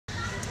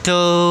তো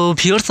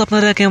ভিউয়ার্স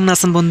আপনারা কেমন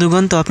আছেন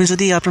বন্ধুগণ। তো আপনি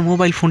যদি আপনার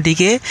মোবাইল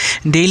ফোনটিকে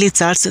ডেইলি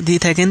চার্জ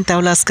দিয়ে থাকেন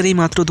তাহলে আজকের এই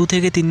মাত্র 2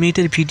 থেকে 3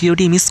 মিনিটের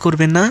ভিডিওটি মিস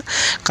করবেন না,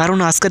 কারণ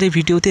আজকের এই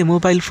ভিডিওতে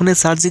মোবাইল ফোনের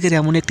চার্জিংয়ের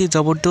এমন একটি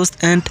জবরদস্ত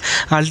and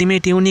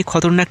ultimate unique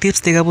Khatarnak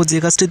tips দেখাবো, যে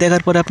কাজটি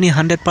দেখার পর আপনি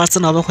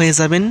 100% অবাক হয়ে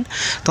যাবেন।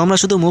 তো আমরা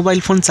শুধু মোবাইল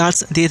ফোন চার্জ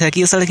দিয়ে থাকি,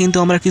 এছাড়া কিন্তু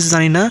আমরা কিছু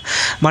জানি না,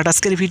 বাট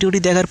আজকের ভিডিওটি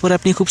দেখার পর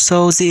আপনি খুব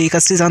সহজে এই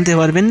কাজটি জানতে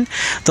পারবেন।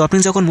 তো আপনি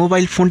যখন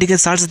মোবাইল ফোনটিকে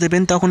চার্জ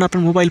দেবেন তখন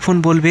আপনার মোবাইল ফোন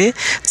বলবে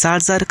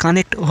চার্জার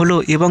কানেক্ট হলো,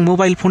 এবং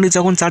মোবাইল ফোনটি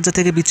যখন চার্জার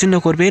থেকে বিচ্ছিন্ন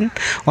করবেন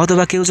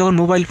অথবা কেউ যখন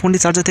মোবাইল ফোনটি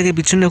চার্জার থেকে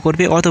বিচ্ছিন্ন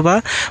করবে অথবা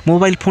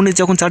মোবাইল ফোনটি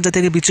যখন চার্জার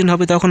থেকে বিচ্ছিন্ন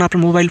হবে তখন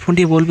আপনার মোবাইল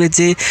ফোনটি বলবে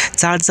যে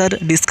চার্জার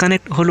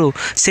ডিসকানেক্ট হলো।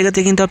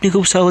 সেক্ষেত্রে কিন্তু আপনি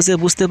খুব সহজে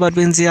বুঝতে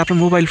পারবেন যে আপনার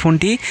মোবাইল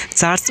ফোনটি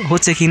চার্জ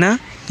হচ্ছে কিনা।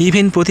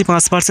 ইভেন প্রতি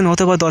 5%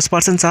 অথবা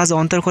 10% চার্জ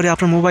অন্তর করে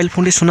আপনার মোবাইল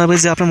ফোনটি শোনাবে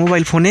যে আপনার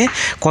মোবাইল ফোনে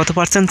কত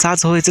পার্সেন্ট চার্জ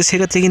হয়েছে।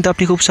 সেক্ষেত্রে কিন্তু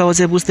আপনি খুব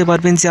সহজে বুঝতে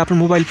পারবেন যে আপনার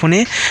মোবাইল ফোনে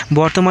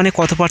বর্তমানে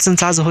কত পার্সেন্ট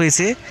চার্জ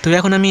হয়েছে। তো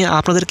এখন আমি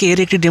আপনাদেরকে এর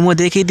একটি ডেমো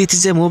দেখিয়ে দিচ্ছি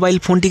যে মোবাইল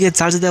ফোনটিকে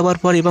চার্জ দেওয়ার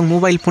পর এবং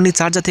মোবাইল ফোনটি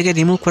চার্জার থেকে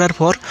রিমুভ করার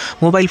পর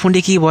মোবাইল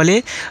ফোনটি কী বলে।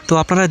 তো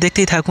আপনারা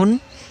দেখতেই থাকুন।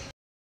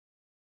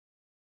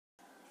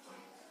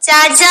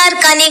 চার্জার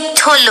কানেক্ট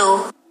হলো,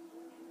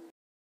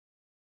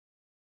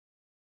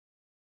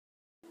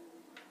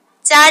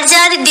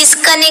 চার্জার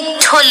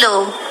ডিসকানেক্ট হলো।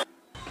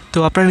 তো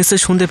আপনারা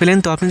নিশ্চয়ই শুনতে পেলেন।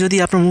 তো আপনি যদি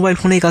আপনার মোবাইল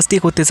ফোনে এই কাজটি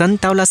করতে চান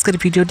তাহলে আজকের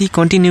ভিডিওটি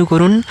কন্টিনিউ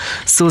করুন।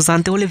 সো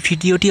জানতে হলে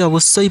ভিডিওটি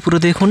অবশ্যই পুরো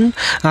দেখুন।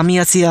 আমি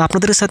আছি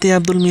আপনাদের সাথে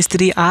আব্দুল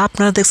মিস্ত্রি,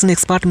 আপনারা দেখছেন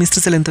এক্সপার্ট মিস্ত্রি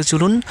চ্যানেল। তো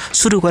চলুন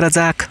শুরু করা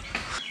যাক।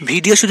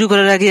 ভিডিও শুরু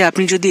করার আগে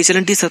আপনি যদি এই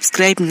চ্যানেলটি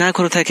সাবস্ক্রাইব না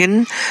করে থাকেন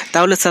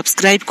তাহলে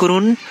সাবস্ক্রাইব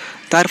করুন,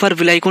 তারপর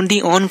বেল আইকনটি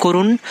অন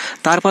করুন,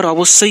 তারপর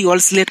অবশ্যই অল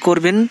সিলেক্ট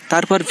করবেন,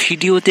 তারপর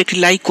ভিডিওতে একটি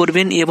লাইক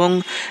করবেন এবং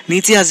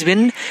নিচে আসবেন।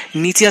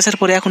 নিচে আসার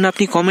পরে এখন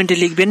আপনি কমেন্টে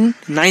লিখবেন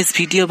নাইস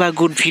ভিডিও বা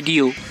গুড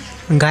ভিডিও।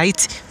 গাইজ,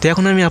 তো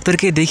এখন আমি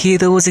আপনাদেরকে দেখিয়ে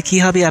দেবো যে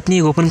কীভাবে আপনি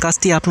গোপন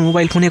কাজটি আপনার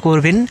মোবাইল ফোনে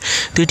করবেন।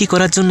 তো এটি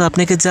করার জন্য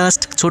আপনাকে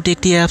জাস্ট ছোট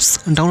একটি অ্যাপস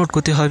ডাউনলোড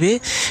করতে হবে।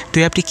 তো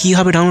অ্যাপটি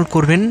কীভাবে ডাউনলোড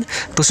করবেন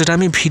তো সেটা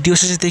আমি ভিডিও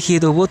শেষে দেখিয়ে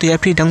দেবো। তো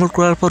অ্যাপটি ডাউনলোড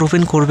করার পর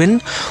ওপেন করবেন।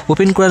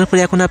 ওপেন করার পরে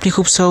এখন আপনি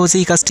খুব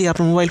সহজেই কাজটি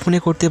আপনার মোবাইল ফোনে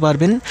করতে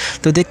পারবেন।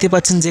 তো দেখতে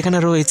পাচ্ছেন যেখানে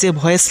রয়েছে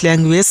voice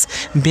language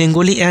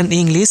Bengali and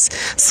English.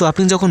 So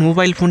আপনি যখন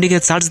মোবাইল ফোনটিকে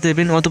চার্জ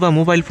দেবেন অথবা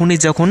মোবাইল ফোনটি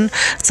যখন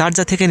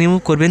চার্জার থেকে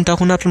রিমুভ করবেন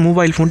তখন আপনার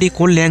মোবাইল ফোনটি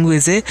কোন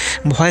ল্যাঙ্গুয়েজে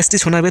ভয়েসটি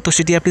শোনাবে তো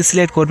সেটি আপনি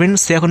সিলেক্ট করবেন।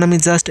 সো এখন আমি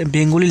জাস্ট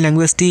বেঙ্গলি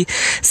ল্যাঙ্গুয়েজটি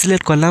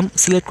সিলেক্ট করলাম।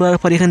 সিলেক্ট করার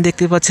পর এখানে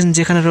দেখতে পাচ্ছেন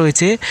যেখানে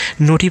রয়েছে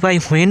notify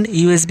when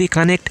USB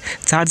connect,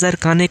 charger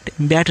connect,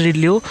 battery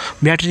low,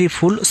 battery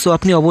full. So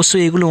আপনি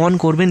অবশ্যই এগুলো অন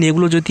করবেন।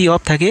 এগুলো যদি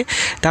অফ থাকে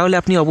তাহলে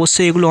আপনি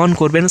অবশ্যই এগুলো অন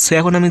করবেন। সো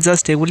এখন আমি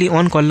জাস্ট এগুলি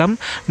অন করলাম,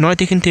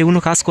 নয়তো কিন্তু এগুলো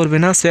কাজ করবে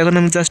না। সো এখন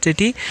আমি জাস্ট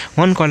এটি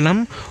অন করলাম।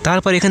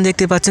 তারপর এখানে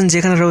দেখতে পাচ্ছেন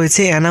যেখানে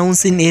রয়েছে announce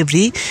in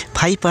every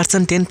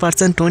 5%,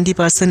 10%,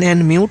 20%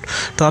 and mute.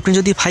 তো আপনি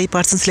যদি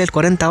 5% সিলেক্ট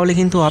করেন তাহলে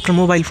কিন্তু আপনার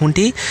মোবাইল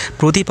ফোনটি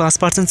প্রতি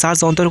 5% চার্জ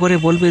অন্তর করে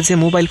বলবে যে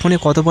মোবাইল ফোনে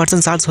কত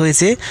পার্সেন্ট চার্জ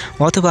হয়েছে।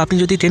 অথবা আপনি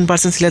যদি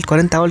 10% সিলেক্ট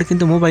করেন তাহলে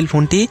কিন্তু মোবাইল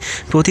ফোনটি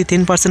প্রতি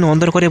 10%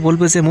 অন্তর করে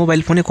বলবে যে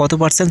মোবাইল ফোনে কত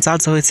পার্সেন্ট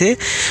চার্জ হয়েছে।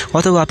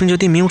 অথবা আপনি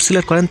যদি মিউট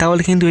সিলেক্ট করেন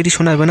তাহলে কিন্তু এটি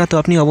শোনাবে না। তো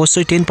আপনি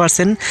অবশ্যই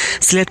 10%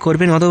 সিলেক্ট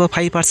করবেন অথবা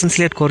 5%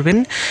 সিলেক্ট করবেন।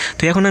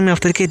 তো এখন আমি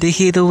আপনাদেরকে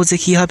দেখিয়ে দেবো যে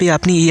কীভাবে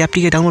আপনি এই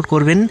অ্যাপটিকে ডাউনলোড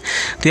করবেন।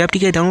 তো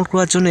অ্যাপটিকে ডাউনলোড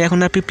করার জন্য এখন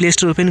আপনি প্লে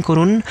স্টোর ওপেন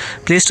করুন।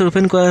 প্লে স্টোর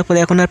ওপেন করার পরে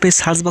এখন আপনি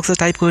সার্চ বক্সে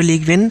টাইপ করে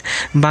লিখবেন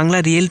বাংলা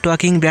রিয়েল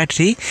টকিং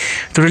ব্যাটারি।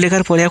 তো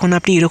লেখার পরে এখন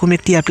আপনি এরকম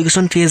একটি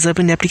অ্যাপ্লিকেশন পেয়ে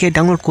যাবেন, অ্যাপটিকে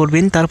ডাউনলোড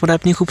করবেন। তারপর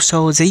আপনি খুব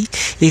সহজেই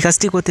এই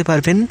কাজটি করতে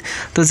পারবেন।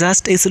 তো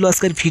জাস্ট এই ছিল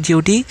আজকের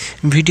ভিডিওটি।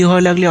 ভিডিও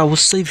ভালো লাগলে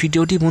অবশ্যই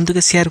ভিডিওটি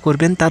বন্ধুকে শেয়ার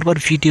করবেন, তারপর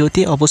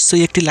ভিডিওতে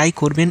অবশ্যই একটি লাইক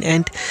করবেন।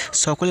 অ্যান্ড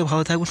সকলে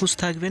ভালো থাকবেন, সুস্থ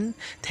থাকবেন।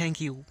 Thank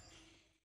you.